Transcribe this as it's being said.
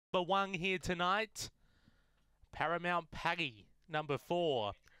number 1 here tonight. Paramount Paggy, number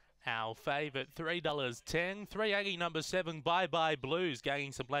 4. Our favourite, $3.10. $3.80, number 7, Bye Bye Blues,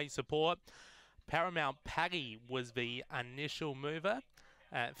 gaining some late support. Paramount Paggy was the initial mover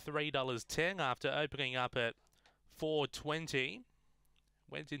at $3.10 after opening up at $4.20.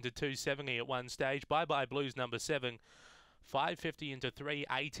 Went into $2.70 at one stage. Bye Bye Blues, number 7, $5.50 into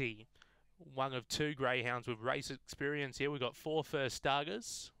 $3.80. One of 2 greyhounds with race experience here. We've got 4 first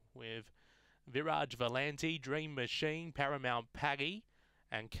starters with Viraj Valenti, Dream Machine, Paramount Paggy,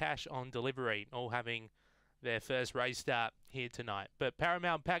 and Cash on Delivery, all having their first race start here tonight. But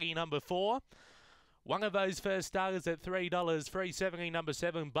Paramount Paggy, number 4, one of those first starters at $3, $3.70, number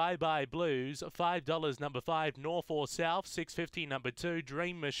 7, Bye Bye Blues, $5, number 5, North or South, $6.50, number 2,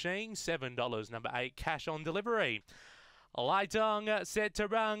 Dream Machine, $7, number 8, Cash on Delivery. Light on, set to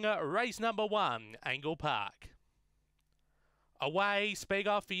run, race number 1, Angle-Park. Away, speed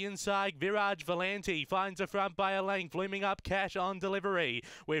off the inside, Viraj Valenti finds a front by a length, looming up Cash on Delivery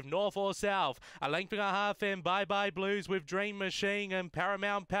with North or South, a length and a half in Bye Bye Blues with Dream Machine and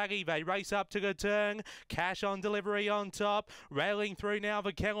Paramount Paggy. They race up to the turn, Cash on Delivery on top, railing through now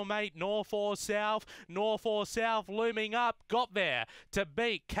the kennel mate, North or South looming up, got there to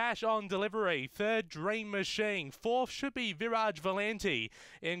beat Cash on Delivery. 3rd, Dream Machine. 4th should be Viraj Valenti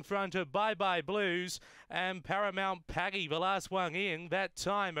in front of Bye Bye Blues and Paramount Paggy, the last one in, that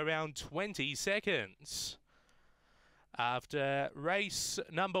time around 20 seconds. After race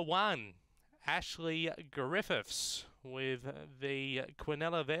number 1, Ashley Griffiths with the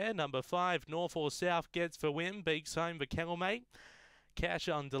Quinella there. Number 5, North or South gets the win, beats home the kennel mate. Cash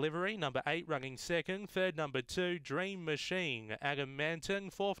on Delivery, number 8, running 2nd. 3rd, number 2, Dream Machine, Adam Manton.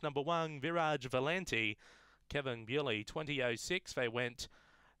 4th, number 1, Viraj Valenti, Kevin Bewley. 20.06, they went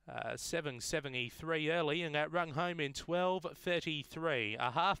 7.73 early, and that run home in 12.33.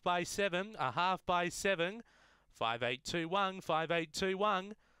 A half by 7, 5.821,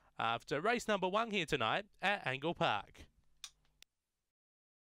 5.821 after race number 1 here tonight at Angle Park.